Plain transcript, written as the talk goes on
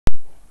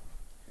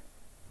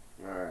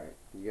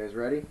guys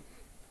ready?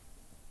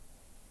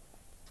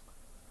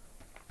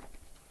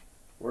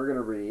 We're going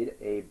to read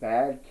A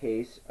Bad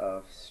Case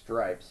of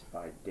Stripes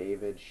by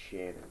David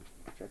Shannon.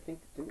 Which I think,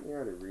 didn't we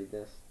already read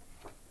this?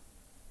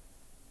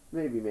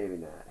 Maybe, maybe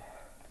not.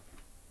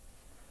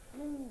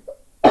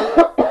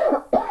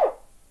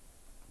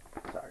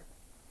 Sorry.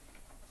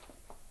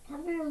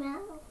 Cover your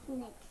mouth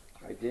next.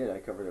 I did. I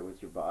covered it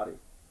with your body.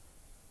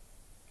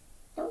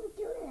 Don't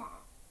do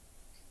that.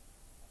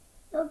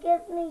 You'll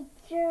give me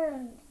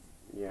germs.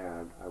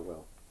 Yeah, I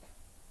will.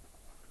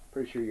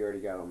 Pretty sure you already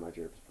got all my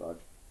germs, bud.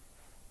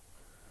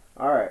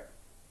 Alright.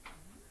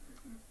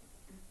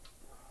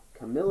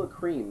 Camilla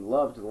Cream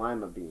loved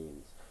lima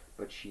beans,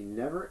 but she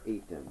never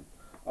ate them.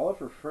 All of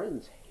her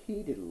friends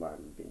hated lima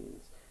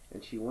beans,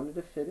 and she wanted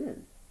to fit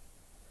in.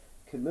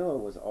 Camilla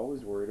was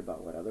always worried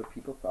about what other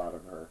people thought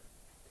of her.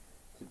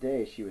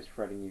 Today she was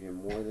fretting even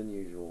more than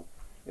usual.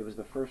 It was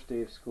the first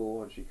day of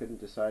school, and she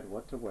couldn't decide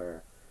what to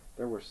wear.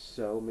 There were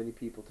so many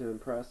people to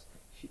impress.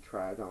 She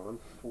tried on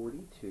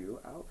 42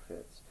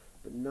 outfits,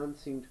 but none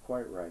seemed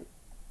quite right.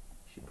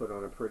 She put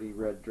on a pretty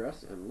red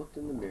dress and looked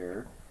in the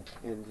mirror,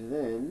 and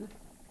then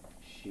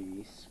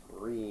she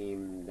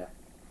screamed.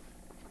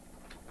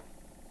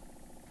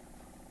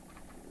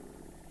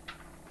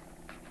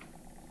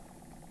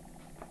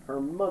 Her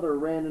mother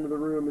ran into the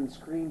room and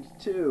screamed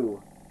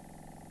too.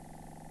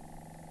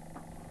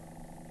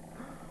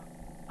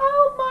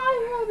 "Oh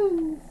my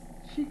heavens!"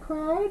 she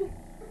cried.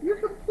 "You're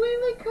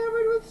completely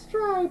covered with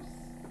stripes."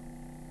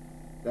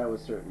 That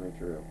was certainly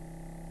true.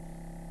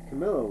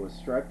 Camilla was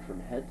striped from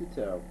head to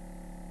toe.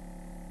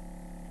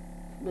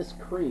 Miss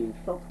Cream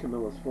felt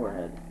Camilla's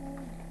forehead.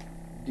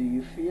 Do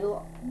you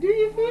feel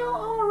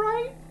all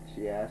right?"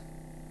 she asked.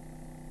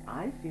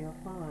 "I feel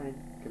fine,"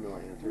 Camilla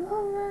answered.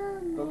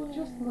 "But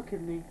just look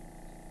at me."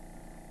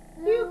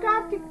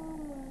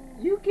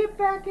 You get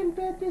back in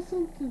bed this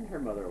instant," her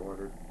mother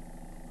ordered.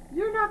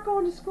 "You're not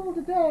going to school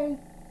today."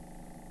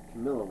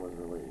 Camilla was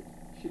relieved.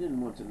 She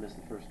didn't want to miss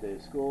the first day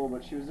of school,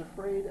 but she was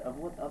afraid of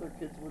what other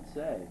kids would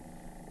say,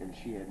 and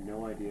she had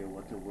no idea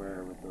what to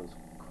wear with those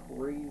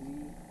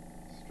crazy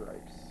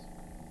stripes.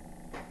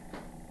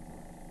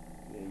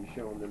 Yeah, you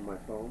showing them my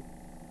phone?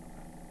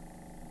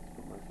 Let's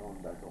put my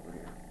phone back over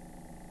here.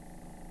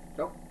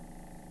 Go.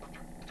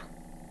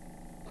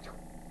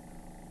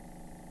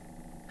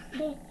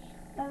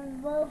 They're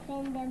both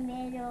in the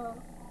middle.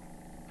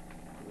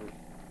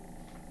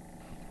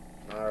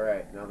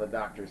 Alright, now the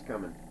doctor's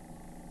coming.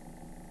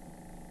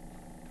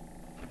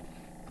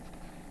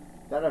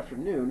 That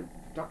afternoon,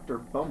 Dr.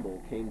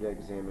 Bumble came to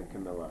examine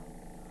Camilla.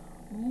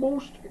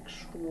 "Most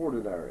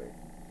extraordinary,"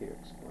 he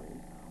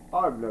exclaimed.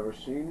 "I've never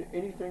seen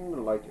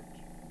anything like it.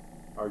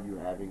 Are you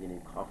having any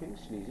coughing,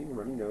 sneezing,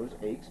 runny nose,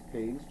 aches,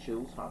 pains,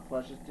 chills, hot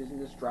flashes,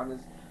 dizziness,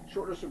 dryness,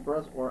 shortness of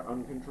breath, or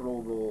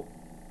uncontrollable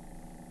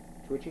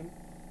twitching?"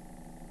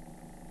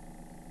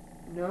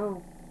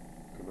 "No,"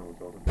 Camilla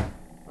told him.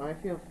 "I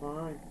feel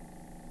fine."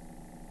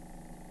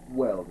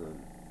 "Well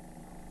then,"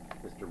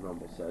 Mr.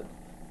 Bumble said,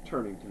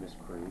 turning to Miss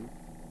Cream.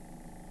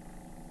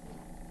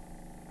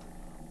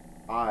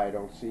 "I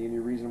don't see any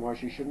reason why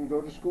she shouldn't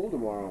go to school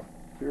tomorrow.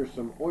 Here's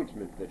some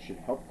ointment that should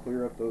help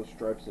clear up those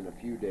stripes in a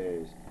few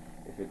days.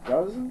 If it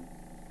doesn't,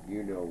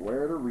 you know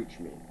where to reach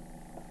me."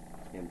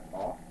 And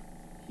off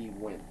he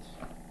went.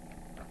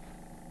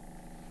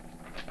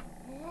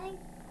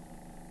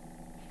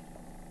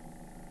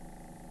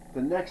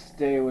 The next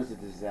day was a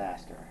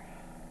disaster.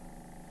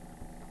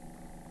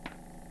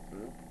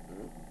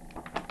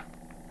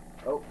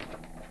 Oh,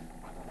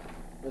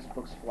 this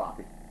book's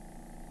floppy.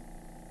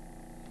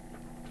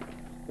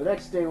 The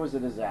next day was a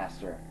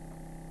disaster.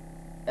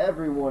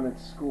 Everyone at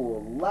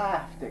school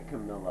laughed at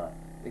Camilla.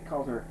 They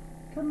called her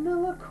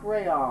Camilla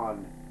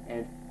Crayon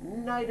and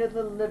Night of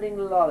the Living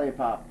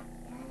Lollipop.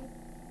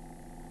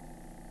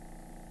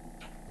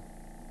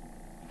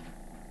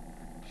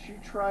 She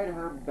tried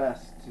her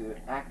best to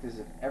act as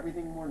if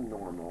everything were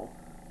normal,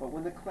 but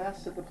when the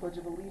class said the Pledge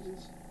of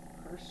Allegiance,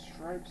 her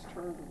stripes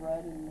turned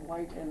red and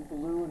white and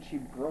blue, and she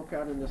broke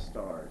out into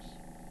stars.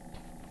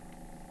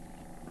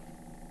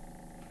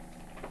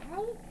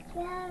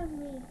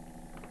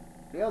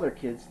 The other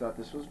kids thought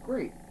this was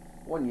great.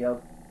 One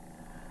yelled,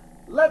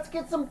 "Let's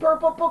get some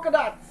purple polka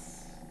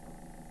dots!"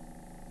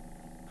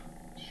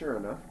 Sure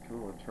enough,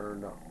 Camilla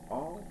turned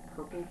all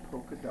purple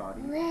polka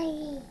dotty.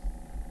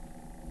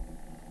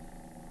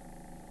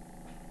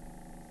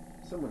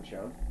 Someone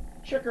shouted,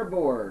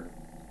 "Checkerboard!"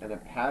 and a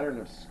pattern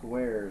of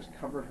squares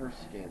covered her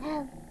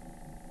skin.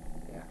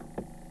 Yeah.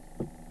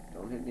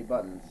 Don't hit any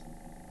buttons,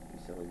 you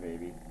silly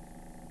baby.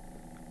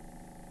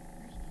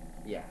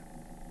 Yeah.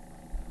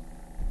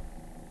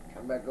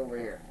 Come back over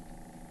here.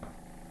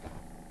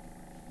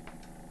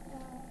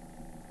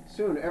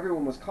 Soon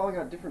everyone was calling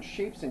out different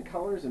shapes and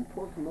colors, and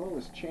poor Camilla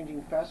was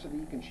changing faster than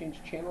you can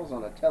change channels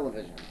on a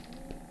television.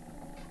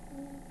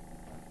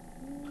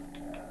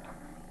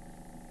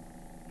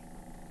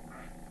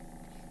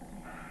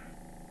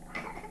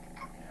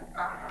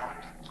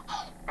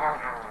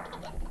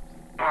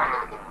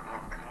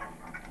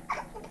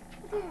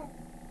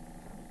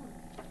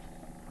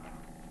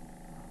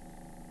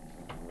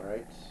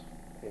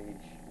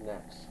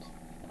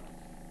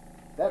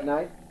 That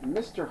night,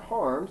 Mr.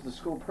 Harms, the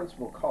school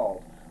principal,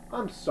 called.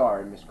 "I'm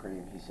sorry, Miss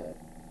Cream," he said.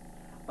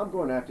 "I'm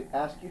going to have to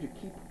ask you to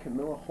keep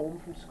Camilla home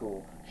from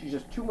school. She's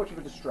just too much of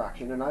a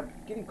distraction, and I'm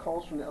getting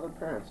calls from the other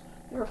parents.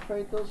 They're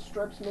afraid those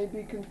stripes may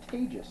be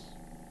contagious."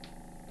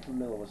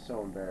 Camilla was so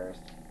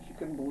embarrassed. She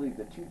couldn't believe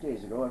that 2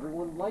 days ago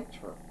everyone liked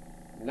her.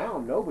 Now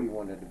nobody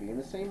wanted to be in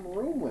the same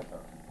room with her.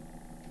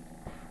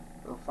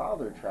 Her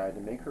father tried to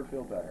make her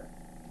feel better.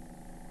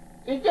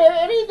 "Is there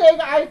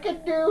anything I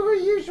can do for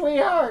you,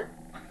 sweetheart?"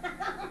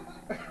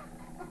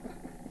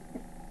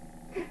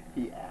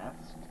 he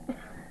asked.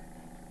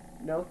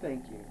 "No,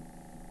 thank you,"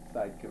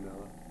 sighed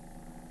Camilla.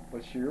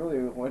 What she really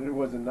wanted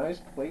was a nice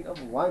plate of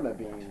lima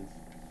beans.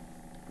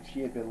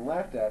 She had been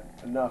laughed at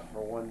enough for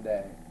one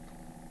day.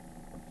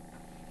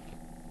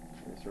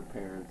 It's her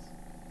parents.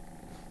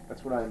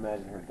 That's what I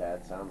imagine her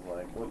dad sounds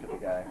like. Look at the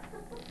guy.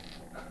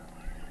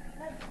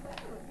 That's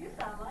what you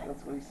sound like.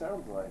 That's what he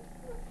sounds like.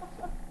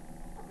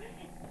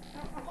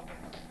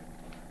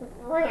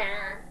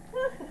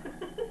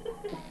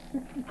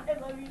 I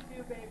love you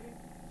too, baby.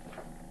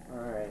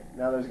 Alright,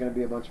 now there's going to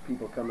be a bunch of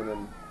people coming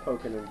and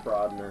poking and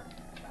prodding her.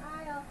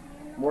 Bye, I'll see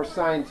you in the More morning.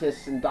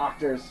 scientists and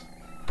doctors.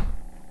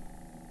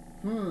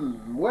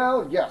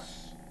 Well,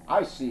 yes,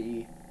 I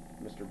see,"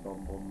 Mr.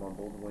 Bumble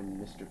mumbled when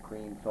Mr.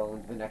 Cream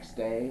phoned the next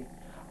day.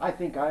 "I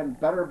think I'm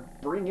better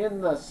bring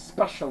in the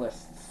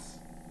specialists.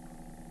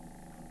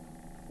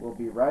 We'll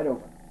be right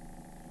over."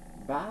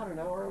 About an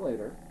hour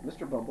later,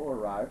 Mr. Bumble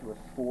arrived with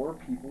 4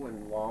 people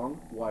in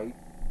long, white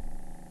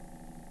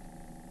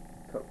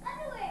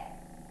Underwear.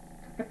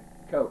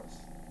 coats.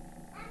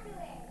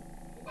 Underwear.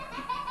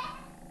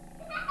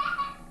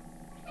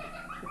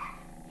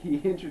 He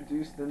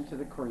introduced them to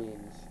the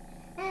Creams.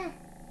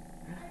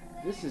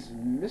 "This is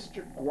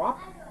Mr. Guap,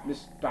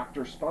 Miss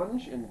Dr.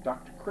 Sponge, and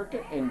Dr.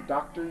 Cricket, and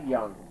Dr.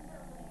 Young."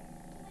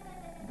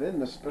 Then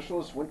the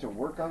specialists went to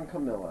work on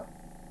Camilla.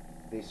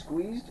 They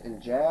squeezed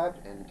and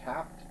jabbed and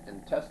tapped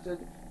and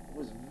tested. It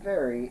was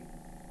very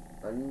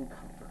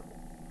uncomfortable.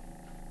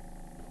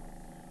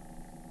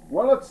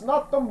 "Well, it's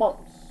not the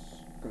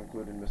mumps,"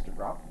 concluded Mr.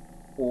 Guap.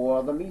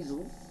 "Or the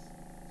measles,"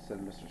 said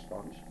Mr.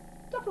 Sponge.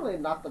 "Definitely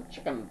not the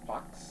chicken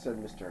pox," said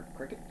Mr.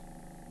 Cricket.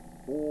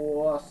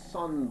 "Or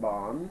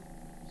sunburn,"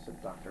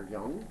 said Dr.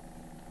 Young.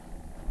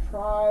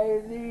 "Try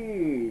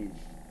these,"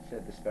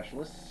 said the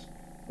specialists.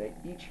 They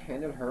each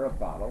handed her a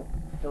bottle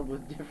filled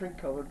with different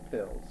colored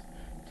pills.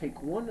 Take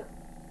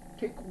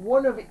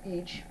one of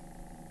each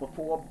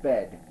before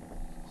bed,"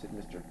 said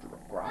Mr.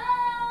 Groff.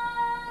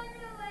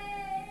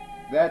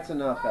 "That's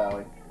enough,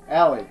 Allie.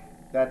 Allie,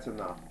 that's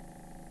enough."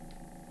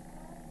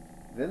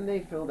 Then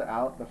they filed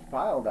out the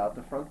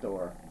front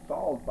door,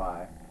 followed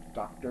by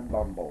Dr.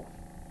 Bumble.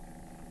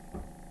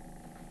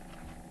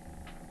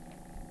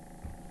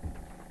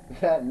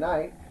 That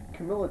night,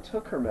 Camilla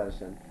took her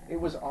medicine. It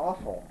was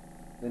awful.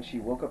 Then she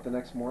woke up the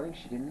next morning.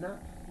 She did not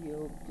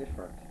feel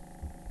different.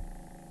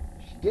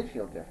 She did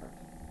feel different.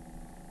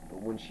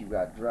 But when she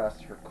got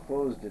dressed, her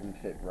clothes didn't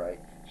fit right.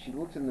 She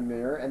looked in the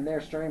mirror, and there,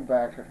 staring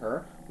back at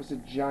her, was a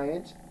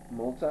giant,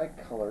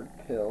 multicolored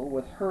pill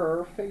with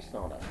her face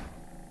on it.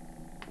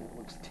 It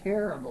looks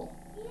terrible.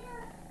 She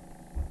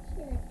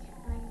looks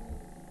funny.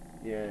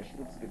 Yeah, she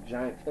looks like a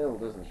giant pill,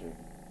 doesn't she?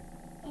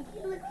 And she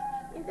looks,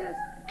 and there's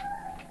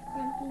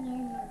something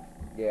in her.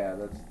 Yeah,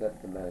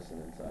 that's the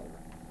medicine inside of her.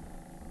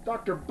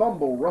 Dr.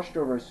 Bumble rushed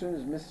over as soon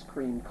as Mrs.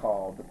 Cream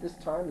called, but this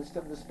time,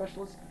 instead of the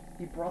specialists,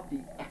 he brought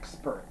the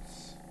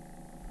experts.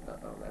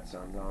 Uh-oh, that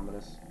sounds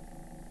ominous.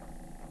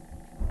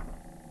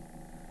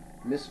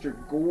 Mr.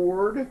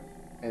 Gourd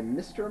and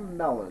Mr.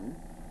 Mellon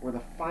were the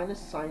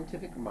finest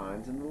scientific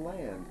minds in the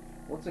land.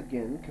 Once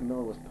again,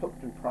 Camilla was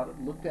poked and prodded,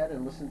 looked at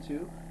and listened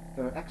to.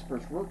 The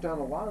experts wrote down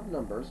a lot of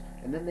numbers,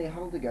 and then they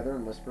huddled together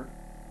and whispered.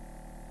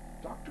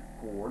 Dr.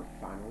 Gourd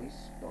finally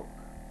spoke.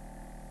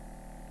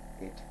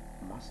 "It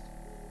must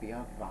be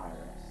a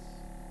virus,"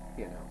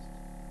 he announced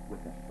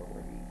with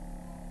authority.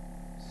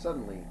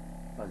 Suddenly,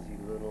 fuzzy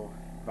little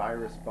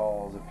virus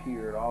balls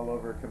appeared all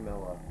over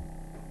Camilla.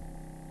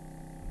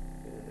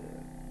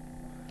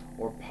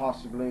 "Or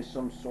possibly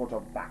some sort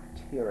of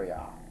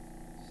bacteria,"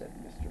 said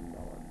Mr.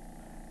 Mellon.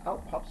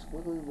 "Out popped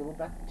squiggly little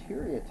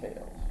bacteria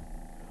tails."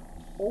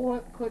 "Or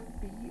it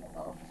could be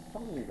a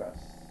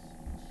fungus,"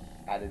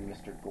 added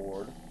Mr.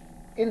 Gourd.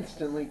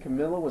 Instantly,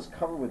 Camilla was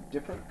covered with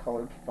different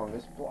colored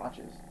fungus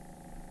blotches.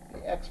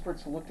 The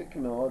experts looked at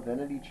Camilla, then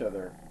at each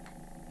other.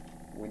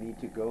 "We need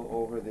to go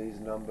over these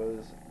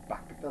numbers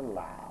back at the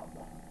lab,"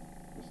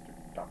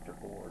 Dr.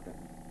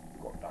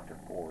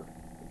 Gourd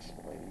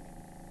explained.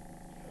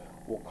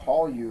 "We'll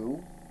call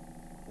you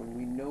when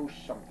we know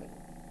something."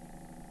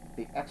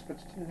 The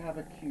experts didn't have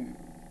a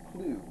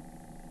clue,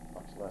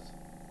 much less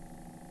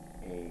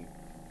a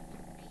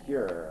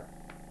cure.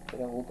 They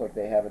don't look like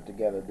they have it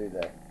together, do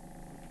they?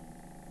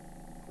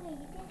 Wait,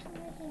 you guys are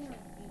making a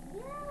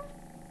video?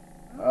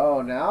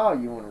 Oh, now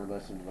you want to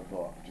listen to the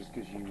book just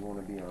because you want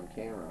to be on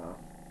camera, huh?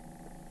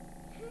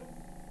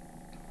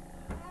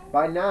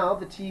 By now,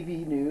 the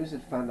TV news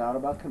had found out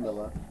about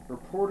Camilla.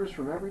 Reporters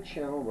from every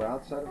channel were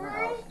outside of her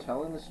house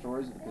telling the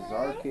stories of the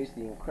bizarre case of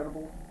the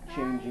incredible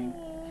changing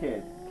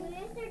kid. Can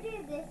Mr.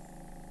 do this?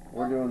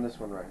 We're doing this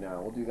one right now.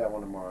 We'll do that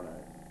one tomorrow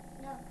night.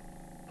 No.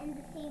 In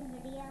the same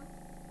video?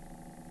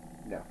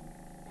 No.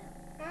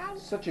 No.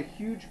 Such a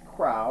huge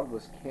crowd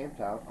was camped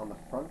out on the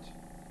front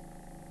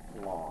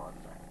lawn.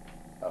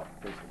 Oh,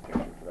 here's the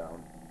picture for that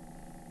one.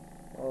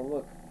 Oh,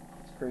 look.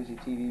 It's crazy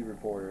TV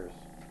reporters.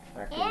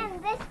 Acting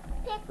And this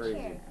picture.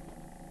 crazy.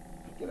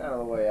 Get out of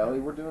the way, Ellie.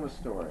 We're doing a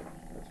story.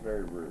 That's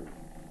very rude.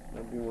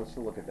 Nobody wants to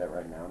look at that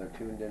right now. They're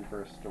tuned in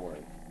for a story.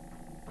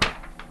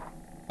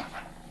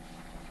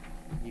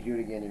 You do it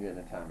again, you're getting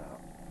a timeout.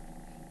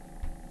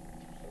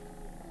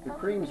 The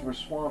creams were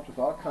swamped with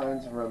all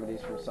kinds of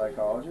remedies from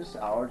psychologists,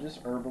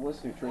 allergists,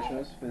 herbalists,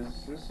 nutritionists,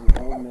 physicists, an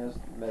old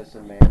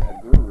medicine man, a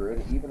guru,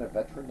 and even a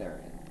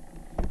veterinarian.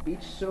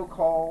 Each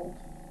so-called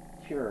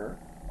cure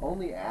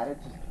only added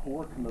to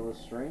poor Camilla's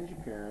strange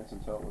appearance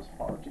until it was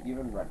hard to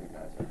even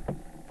recognize her.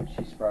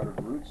 She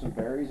sprouted roots and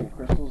berries and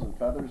crystals and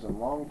feathers and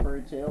long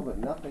fairy tale, but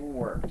nothing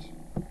worked.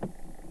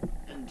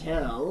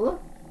 Until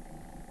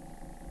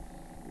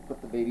you put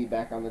the baby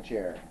back on the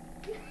chair.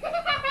 Try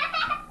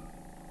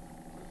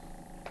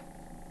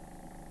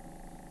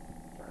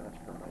not to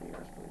hurt my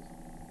ears,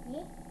 please.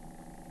 Me?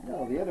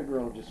 No, the other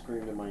girl just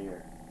screamed in my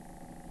ear.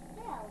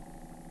 No.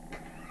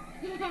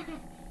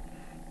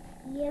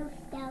 You,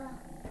 Stella.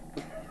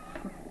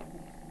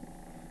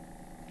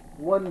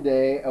 One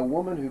day, a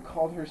woman who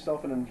called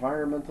herself an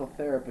environmental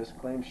therapist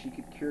claimed she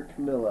could cure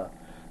Camilla.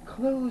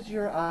 Close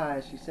your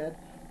eyes, she said.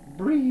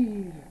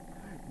 Breathe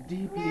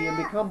deeply and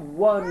become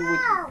one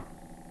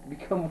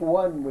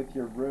with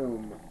your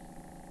room.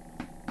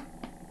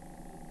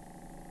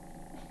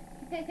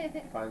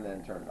 Find that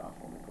and turn it off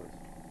for me, please.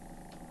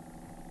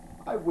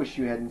 I wish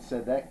you hadn't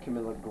said that,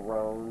 Camilla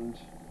groaned.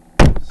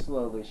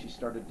 Slowly, she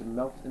started to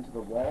melt into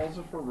the walls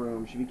of her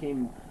room.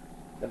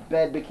 The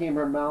bed became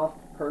her mouth,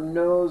 her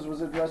nose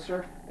was a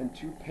dresser, and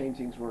 2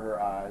 paintings were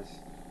her eyes.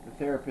 The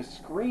therapist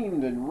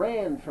screamed and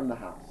ran from the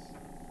house.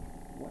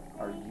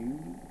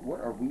 What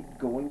are we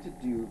going to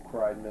do?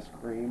 Cried Miss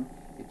Cream.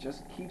 It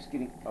just keeps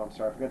getting... Oh, I'm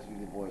sorry, I forgot to do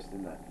the voice,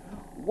 didn't I?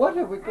 What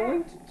are we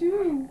going to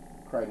do?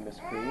 Cried Miss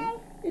Cream.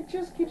 It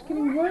just keeps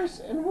getting worse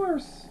and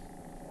worse.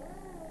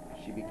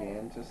 She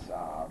began to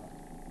sob.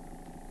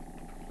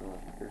 Oh,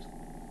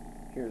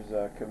 here's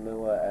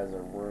Camilla as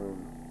a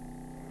room.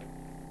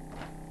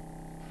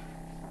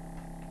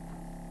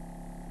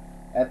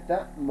 At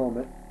that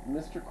moment,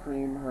 Mr.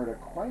 Cream heard a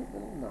quiet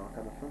little knock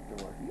on the front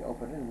door. He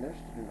opened it, and there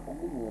stood an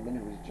old woman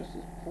who was just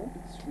as plump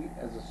and sweet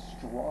as a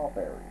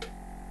strawberry.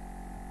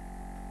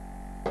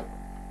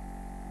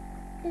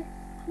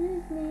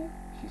 Excuse me,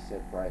 she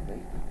said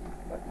brightly,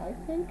 but I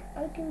think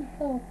I can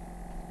help.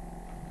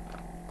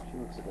 She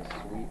looks like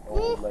a sweet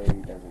old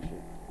lady, doesn't she?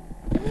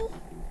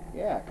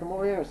 Yeah, come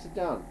over here, sit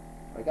down.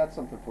 I got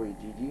something for you,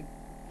 Gigi.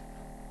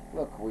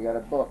 Look, we got a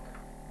book.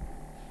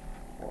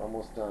 We're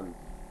almost done.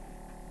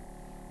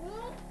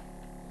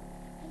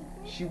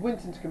 She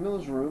went into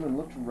Camilla's room and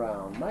looked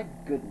around. My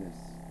goodness,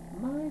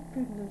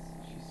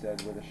 she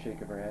said with a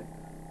shake of her head.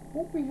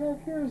 What we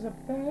have here is a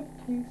bad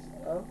case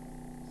of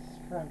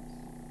stripes.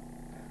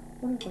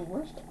 One of the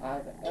worst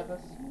I've ever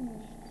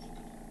seen.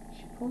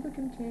 She pulled a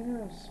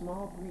container of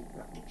small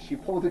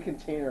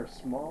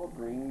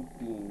green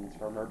beans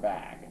from her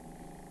bag.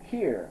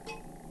 Here,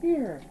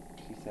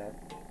 she said.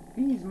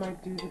 These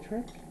might do the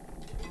trick.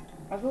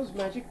 Are those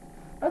magic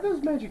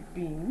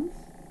beans?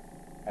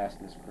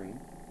 Asked Miss Cream.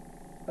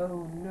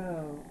 Oh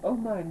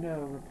my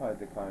no, replied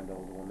the kind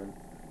old woman.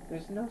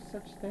 There's no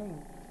such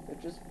thing.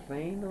 They're just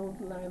plain old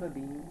lima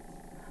beans.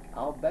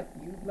 I'll bet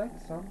you'd like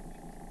some.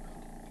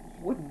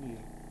 Wouldn't you?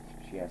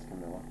 She asked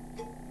Camilla.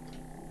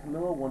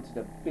 Camilla wanted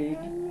a big,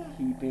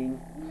 heaping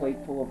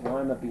plateful of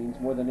lima beans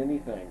more than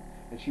anything,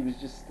 and she was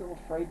just still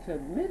afraid to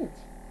admit it.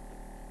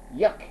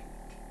 Yuck,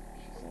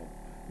 she said.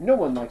 No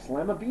one likes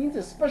lima beans,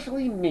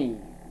 especially me.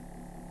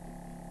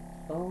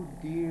 Oh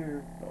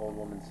dear, the old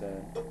woman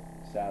said,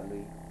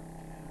 sadly.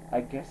 I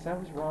guess I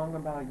was wrong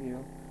about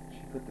you. She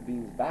put the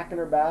beans back in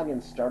her bag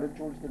and started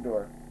towards the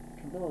door.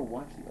 Camilla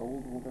watched the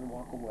old woman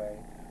walk away.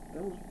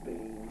 Those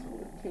beans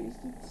would have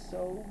tasted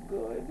so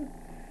good.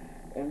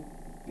 And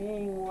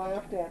being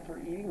laughed at for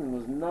eating them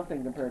was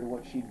nothing compared to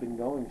what she'd been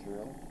going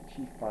through.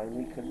 She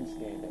finally couldn't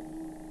stand it.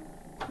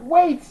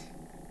 Wait!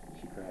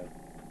 She cried.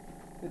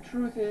 The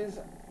truth is,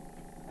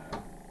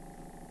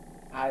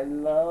 I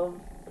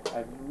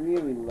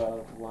really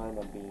love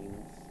lima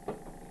beans.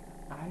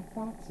 I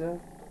thought so,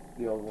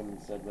 the old woman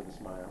said with a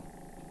smile.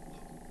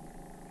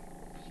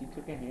 She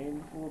took a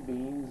handful of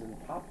beans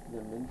and popped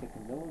them into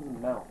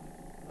Camilla's mouth.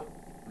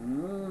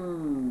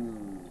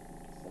 Mmm,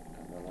 said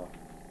Camilla.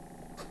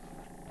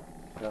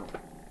 Now,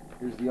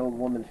 here's the old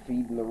woman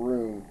feeding the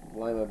room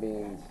lima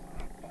beans.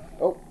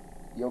 Oh,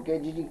 you okay,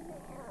 Gigi?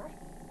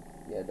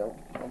 Yeah, don't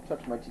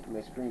touch my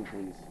screen,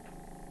 please.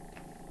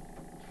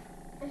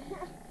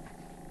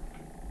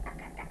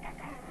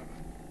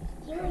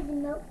 Here's a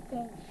milk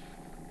thing.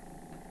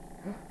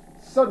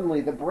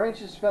 Suddenly, the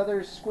branches,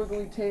 feathers,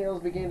 squiggly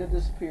tails began to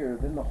disappear.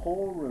 Then the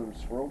whole room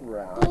swirled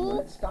around. When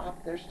it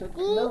stopped, there stood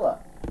Camilla.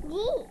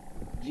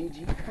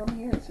 Gigi, come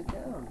here and sit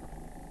down.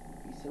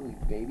 You silly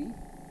baby.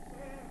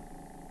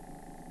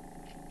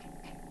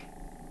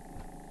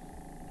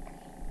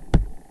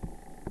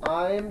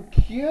 I'm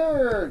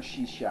cured,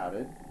 she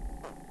shouted.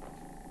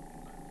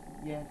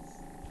 Yes,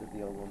 said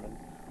the old woman.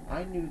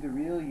 I knew the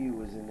real you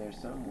was in there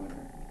somewhere.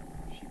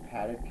 She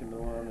patted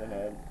Camilla on the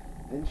head.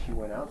 Then she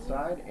went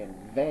outside and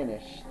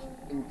vanished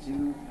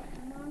into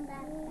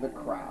the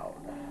crowd.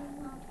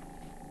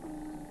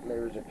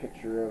 There's a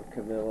picture of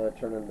Camilla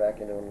turning back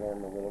into a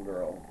normal little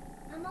girl.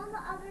 I'm on the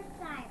other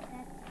side.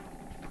 That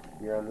side.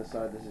 You're on this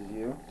side, this is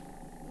you?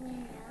 No.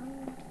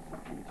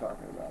 What are you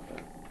talking about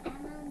then? I'm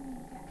on the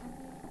other side.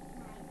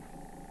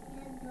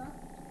 The book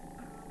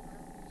on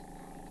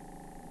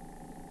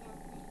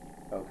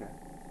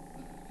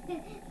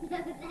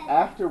the other side. Okay.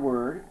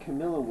 Afterward,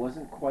 Camilla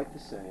wasn't quite the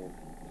same.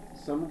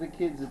 Some of the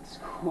kids at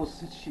school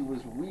said she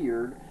was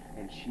weird,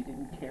 and she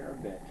didn't care a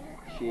bit.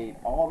 She ate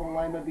all the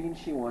lima beans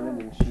she wanted,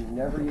 and she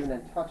never even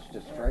had touched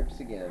a stripes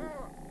again.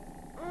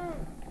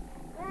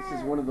 This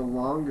is one of the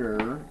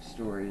longer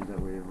stories that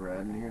we've read,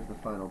 and here's the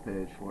final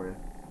page for you.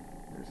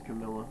 There's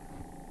Camilla.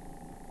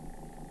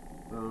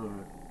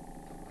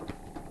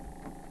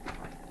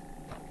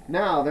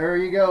 Now, there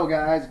you go,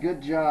 guys.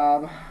 Good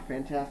job.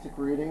 Fantastic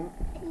reading.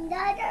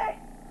 Another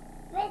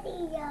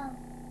video.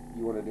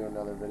 You want to do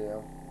another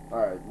video?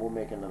 Alright, we'll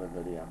make another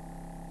video.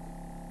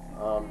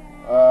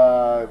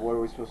 What are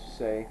we supposed to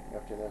say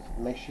after this?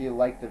 Make sure you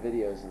like the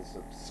videos and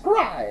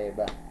subscribe!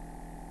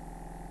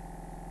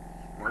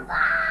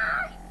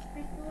 Goodbye.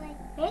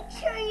 Make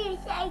sure you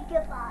say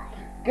goodbye.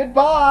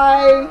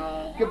 Goodbye!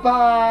 Bye.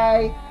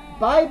 Goodbye!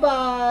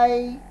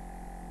 Bye-bye!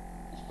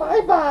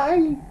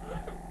 Bye-bye!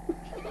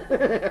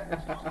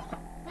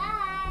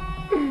 Bye.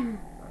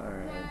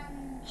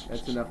 Alright.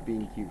 That's enough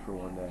being cute for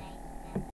one day.